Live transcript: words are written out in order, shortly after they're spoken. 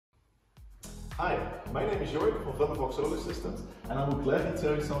Hi, my name is Jorg from ValkPro Solar Systems, and I will gladly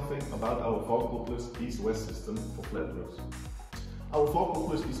tell you something about our ValkPro East-West system for flat roofs. Our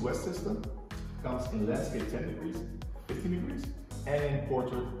ValkPro East-West system comes in landscape 10 degrees, 15 degrees, and in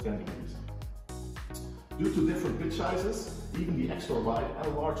portrait 10 degrees. Due to different pitch sizes, even the extra wide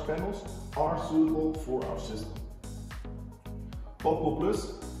and large panels are suitable for our system. ValkPro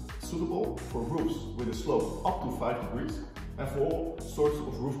is suitable for roofs with a slope up to 5 degrees and for all sorts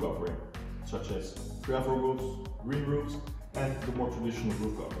of roof covering, such as gravel roofs, green roofs, and the more traditional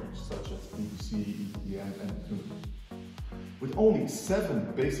roof coverings, such as PVC, EPDM, and aluminum. With only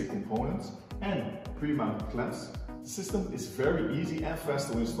 7 basic components and pre-mounted clamps, the system is very easy and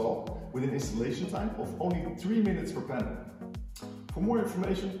fast to install with an installation time of only 3 minutes per panel. For more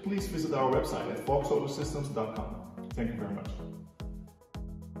information, please visit our website at valksolarsystems.com. Thank you very much.